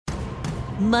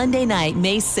Monday night,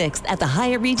 May 6th at the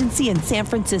Hyatt Regency in San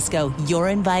Francisco. You're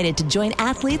invited to join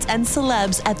athletes and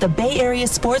celebs at the Bay Area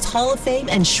Sports Hall of Fame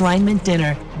Enshrinement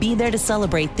Dinner. Be there to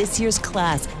celebrate this year's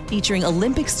class, featuring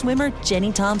Olympic swimmer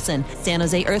Jenny Thompson, San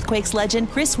Jose Earthquakes legend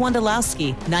Chris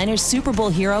Wondolowski, Niners Super Bowl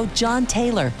hero John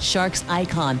Taylor, Sharks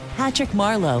icon Patrick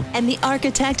Marleau, and the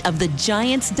architect of the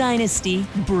Giants dynasty,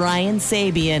 Brian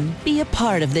Sabian. Be a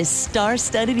part of this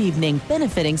star-studded evening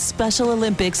benefiting Special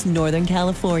Olympics Northern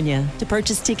California. To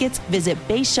purchase tickets, visit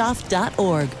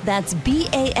bashoff.org. That's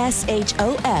BASHOF.org.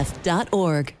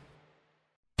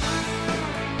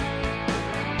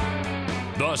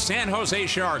 The San Jose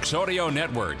Sharks Audio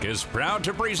Network is proud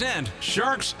to present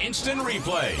Sharks Instant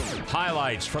Replay.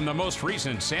 Highlights from the most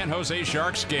recent San Jose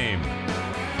Sharks game.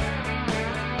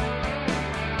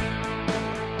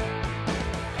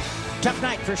 Tough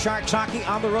night for Sharks hockey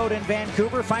on the road in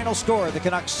Vancouver. Final score, the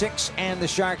Canucks 6 and the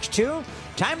Sharks 2.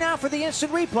 Time now for the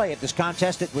instant replay of this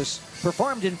contest. It was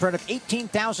performed in front of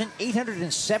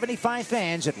 18,875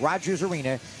 fans at Rogers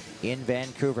Arena in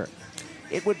Vancouver.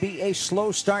 It would be a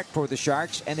slow start for the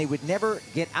Sharks, and they would never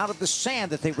get out of the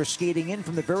sand that they were skating in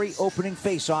from the very opening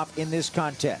faceoff in this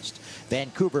contest.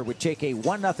 Vancouver would take a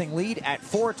 1-0 lead at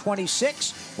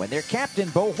 4:26 when their captain,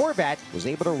 Bo Horvat, was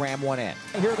able to ram one in.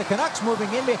 Here are the Canucks moving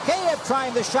in. Mikheyev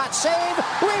trying the shot, save,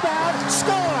 rebound,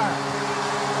 score!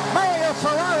 Mario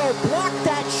Ferraro blocked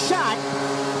that shot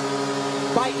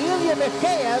by Ilya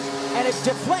Mikheyev, and it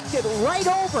deflected right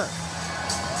over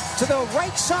to the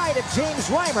right side of James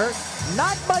Reimer.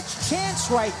 Not much chance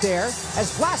right there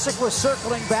as Vlasic was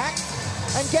circling back.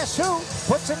 And guess who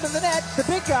puts him to the net? The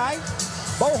big guy,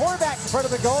 Bo Horvat, in front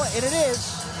of the goal, and it is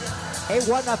a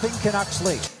 1-0 Canucks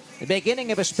lead. The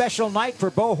beginning of a special night for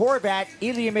Bo Horvat,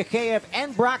 Ilya Mikheyev,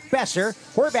 and Brock Besser.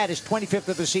 Horvat is 25th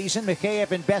of the season.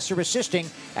 Mikheyev and Besser assisting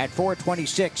at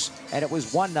 4:26, and it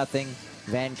was 1-0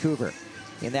 Vancouver.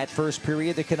 In that first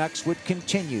period, the Canucks would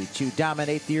continue to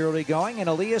dominate the early going, and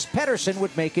Elias Pettersson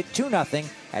would make it 2-0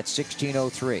 at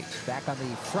 16:03. Back on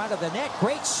the front of the net.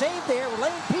 Great save there.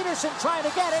 Lane Peterson trying to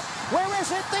get it. Where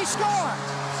is it? They score!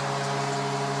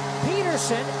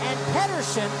 Peterson and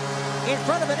Pettersson in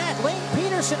front of the net. Lane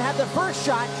Peterson had the first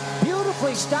shot,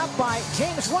 beautifully stopped by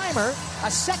James Reimer.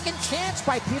 A second chance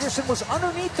by Peterson was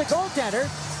underneath the goaltender,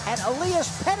 and Elias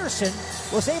Pettersson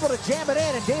was able to jam it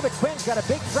in, and David Quinn's got a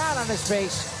big frown on his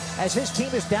face as his team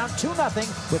is down 2-0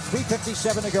 with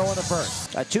 3:57 to go in the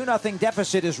first. A 2-0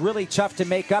 deficit is really tough to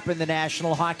make up in the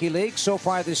National Hockey League. So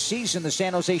far this season, the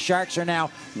San Jose Sharks are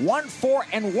now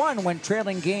 1-4-1 when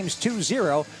trailing games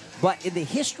 2-0. But in the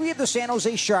history of the San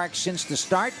Jose Sharks since the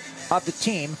start of the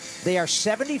team, they are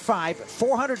 75,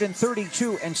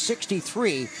 432, and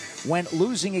 63 when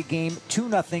losing a game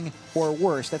 2-0 or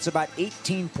worse. That's about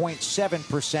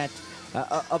 18.7%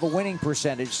 of a winning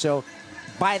percentage. So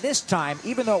by this time,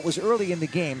 even though it was early in the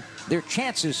game, their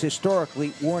chances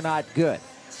historically were not good.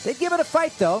 They'd give it a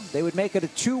fight, though. They would make it a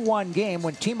 2-1 game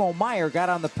when Timo Meier got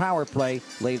on the power play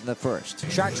late in the first.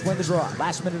 Sharks win the draw.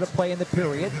 Last minute of play in the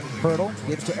period. Hurdle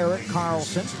gives to Erik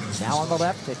Karlsson. Now on the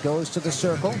left, it goes to the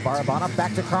circle. Barabanov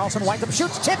back to Karlsson. Whitecomb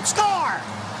shoots, tip, score!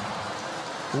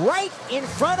 Right in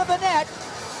front of the net.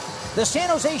 The San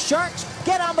Jose Sharks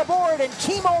get on the board, and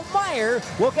Timo Meier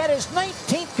will get his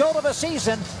 19th goal of the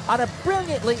season on a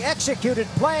brilliantly executed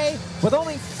play with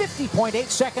only 50.8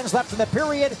 seconds left in the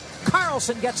period.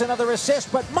 Karlsson gets another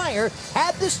assist, but Meier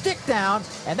had the stick down,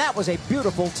 and that was a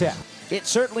beautiful tip. It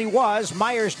certainly was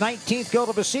Meier's 19th goal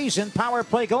of the season. Power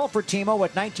play goal for Timo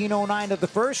at 19:09 of the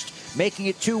first, making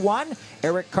it 2-1.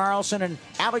 Erik Karlsson and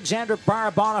Alexander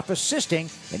Barabanov assisting.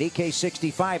 And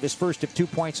EK65, his first of 2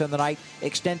 points on the night,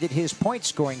 extended his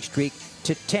point-scoring streak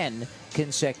to 10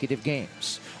 consecutive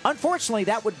games. Unfortunately,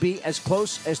 that would be as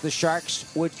close as the Sharks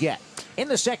would get. In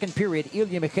the second period,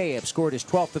 Ilya Mikheyev scored his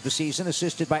 12th of the season,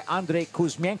 assisted by Andrei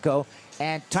Kuzmenko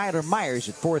and Tyler Myers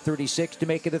at 4:36 to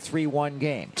make it a 3-1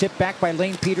 game. Tipped back by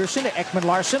Lane Peterson to Ekman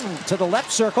Larsson to the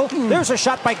left circle. There's a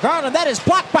shot by Garland. That is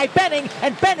blocked by Benning,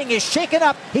 and Benning is shaken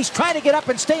up. He's trying to get up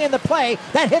and stay in the play.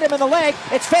 That hit him in the leg.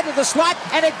 It's fed to the slot,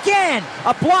 and again,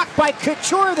 a block by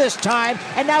Couture this time,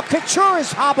 and now Couture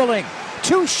is hobbling.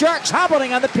 Two Sharks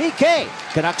hobbling on the PK.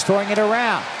 Canucks throwing it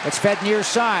around. It's fed near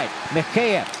side.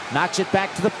 Mikheyev knocks it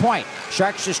back to the point.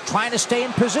 Sharks just trying to stay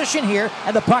in position here,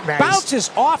 and the puck bounces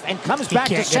off and comes back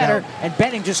to center, and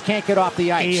Benning just can't get off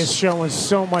the ice. He is showing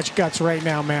so much guts right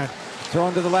now, man.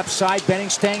 Thrown to the left side.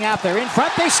 Benning staying out there. In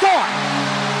front, they score.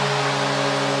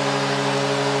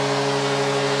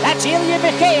 That's Ilya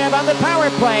Mikheyev on the power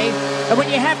play. And when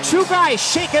you have two guys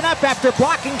shaken up after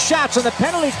blocking shots on the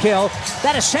penalty kill,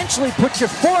 that essentially puts your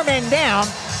four men down.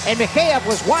 And Mikheyev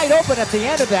was wide open at the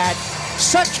end of that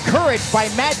Such courage by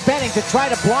Matt Benning to try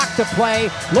to block the play.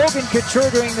 Logan Couture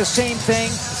doing the same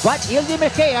thing. But Ilya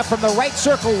Mikheyev from the right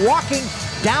circle walking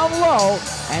down low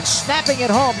and snapping it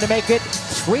home to make it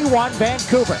 3-1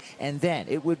 Vancouver. And then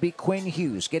it would be Quinn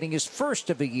Hughes getting his first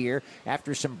of the year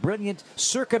after some brilliant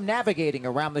circumnavigating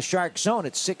around the Shark zone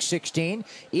at 6:16.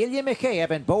 Ilya Mikheyev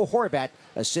and Bo Horvat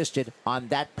assisted on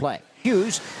that play.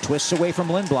 Hughes twists away from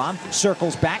Lindblom,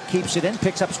 circles back, keeps it in,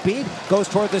 picks up speed, goes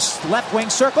toward this left wing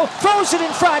circle, throws it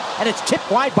in front, and it's tipped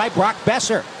wide by Brock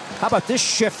Besser. How about this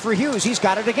shift for Hughes? He's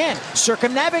got it again.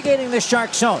 Circumnavigating the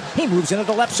Shark zone. He moves into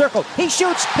the left circle. He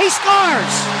shoots. He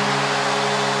scores!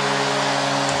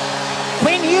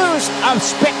 Quinn Hughes, a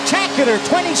spectacular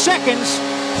 20 seconds,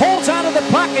 holds onto the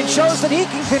puck and shows that he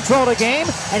can control the game,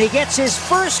 and he gets his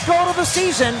first goal of the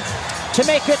season to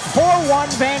make it 4-1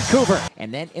 Vancouver.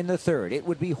 And then in the third, it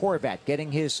would be Horvat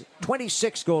getting his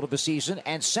 26th goal of the season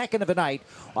and second of the night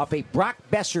off a Brock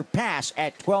Besser pass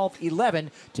at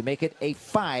 12-11 to make it a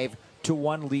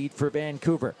 5-1 lead for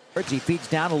Vancouver. He feeds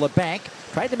down to LeBanc,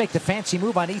 tried to make the fancy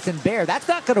move on Ethan Bear. That's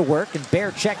not going to work, and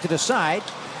Bear checked it aside.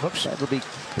 Whoops, that will be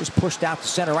just pushed out to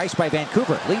center ice by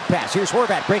Vancouver. Lead pass, here's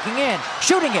Horvat breaking in,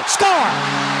 shooting it, score!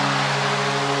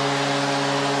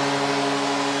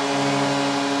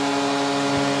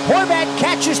 Horvat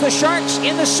catches the Sharks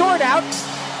in the sort-out,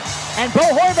 and Bo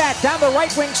Horvat down the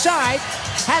right wing side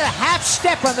had a half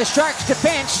step on the Sharks'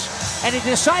 defense, and he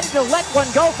decided to let one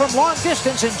go from long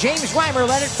distance, and James Reimer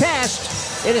let it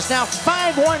pass. It is now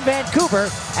 5-1 Vancouver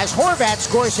as Horvat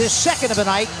scores his second of the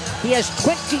night. He has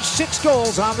 26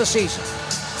 goals on the season.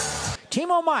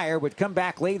 Timo Meier would come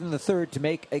back late in the third to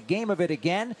make a game of it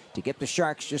again to get the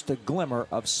Sharks just a glimmer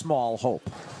of small hope.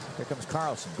 Here comes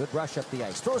Carlson. Good rush up the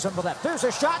ice. Throws on the left. There's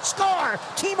a shot. Score!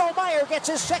 Timo Meier gets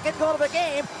his second goal of the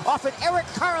game off an Erik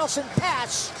Karlsson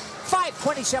pass.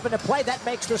 5:27 to play. That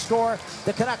makes the score.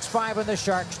 The Canucks 5 and the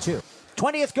Sharks 2.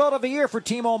 20th goal of the year for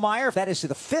Timo Meier. That is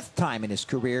the 5th time in his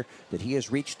career that he has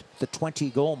reached the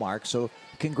 20-goal mark. So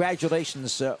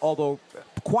congratulations, although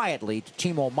quietly, to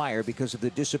Timo Meier because of the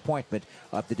disappointment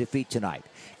of the defeat tonight.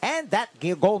 And that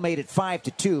goal made it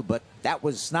 5-2, but that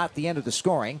was not the end of the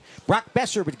scoring. Brock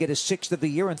Besser would get his 6th of the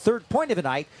year and third point of the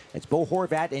night as Bo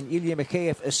Horvat and Ilya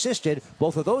Mikheyev assisted.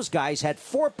 Both of those guys had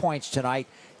 4 points tonight,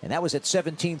 and that was at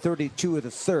 17:32 of the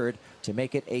third to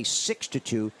make it a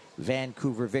 6-2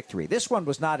 Vancouver victory. This one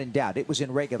was not in doubt. It was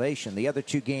in regulation. The other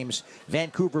two games,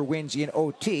 Vancouver wins in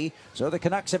OT. So the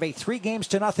Canucks have a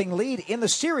 3-0 lead in the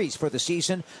series for the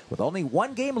season with only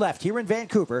one game left here in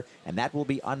Vancouver, and that will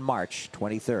be on March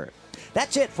 23rd.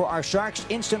 That's it for our Sharks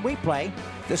Instant Replay.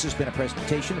 This has been a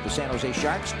presentation of the San Jose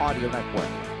Sharks Audio Network.